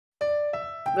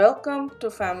Welcome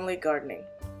to Family Gardening.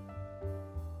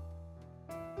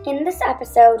 In this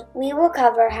episode, we will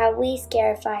cover how we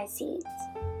scarify seeds.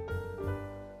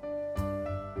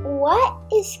 What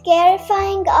is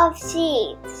scarifying of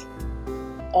seeds?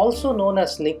 Also known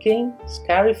as nicking,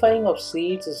 scarifying of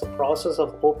seeds is a process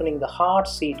of opening the hard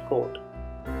seed coat.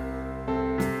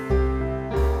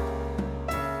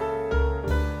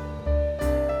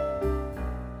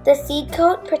 The seed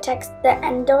coat protects the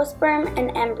endosperm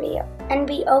and embryo, and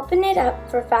we open it up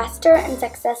for faster and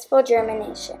successful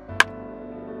germination.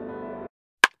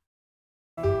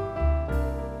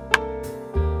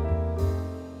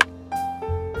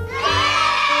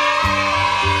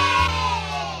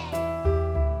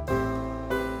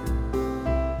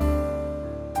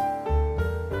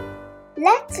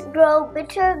 Let's grow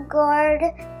bitter gourd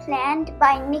plant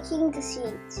by nicking the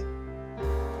seeds.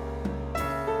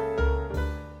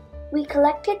 We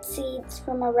collected seeds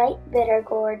from a ripe bitter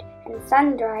gourd and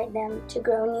sun-dried them to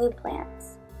grow new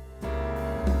plants.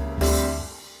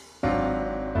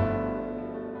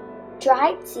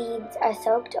 Dried seeds are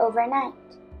soaked overnight.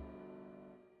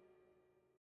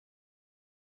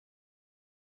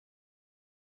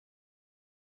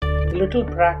 With little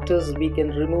practice, we can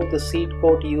remove the seed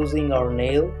coat using our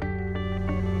nail,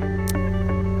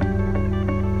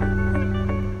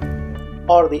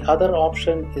 or the other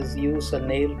option is use a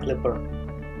nail clipper.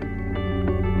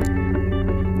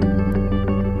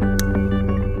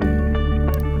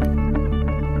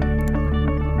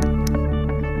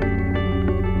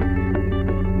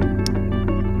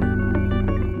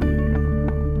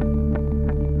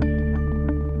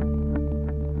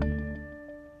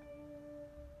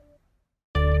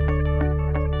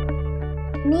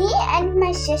 Me and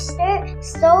my sister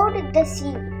sowed the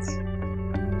seeds.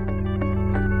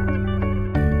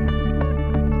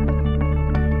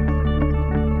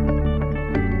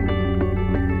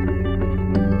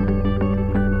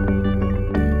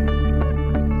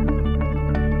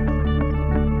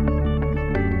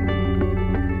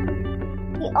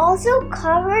 We also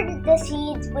covered the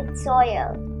seeds with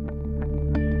soil.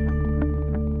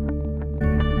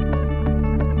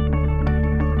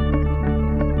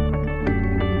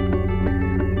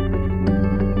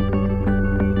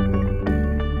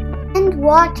 And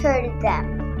watered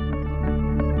them.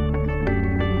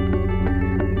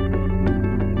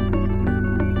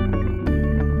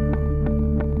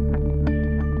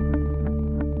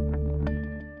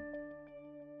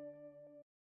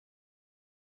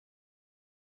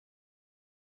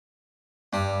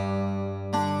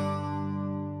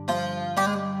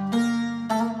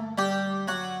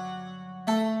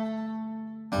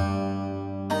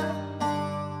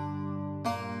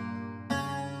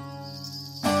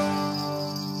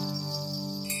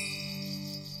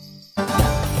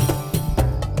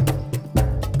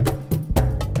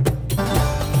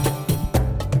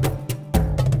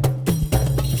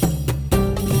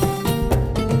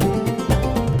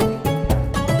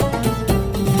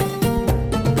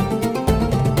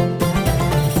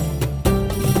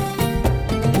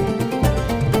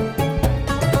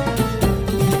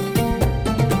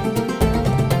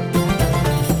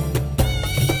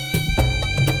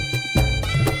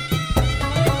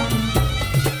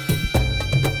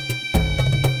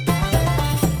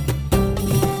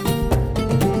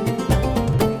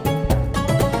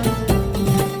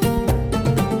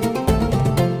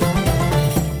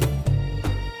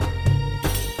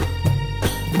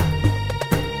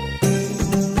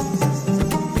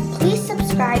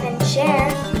 Subscribe and share.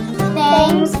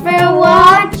 Thanks for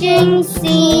watching.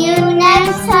 See you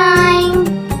next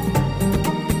time.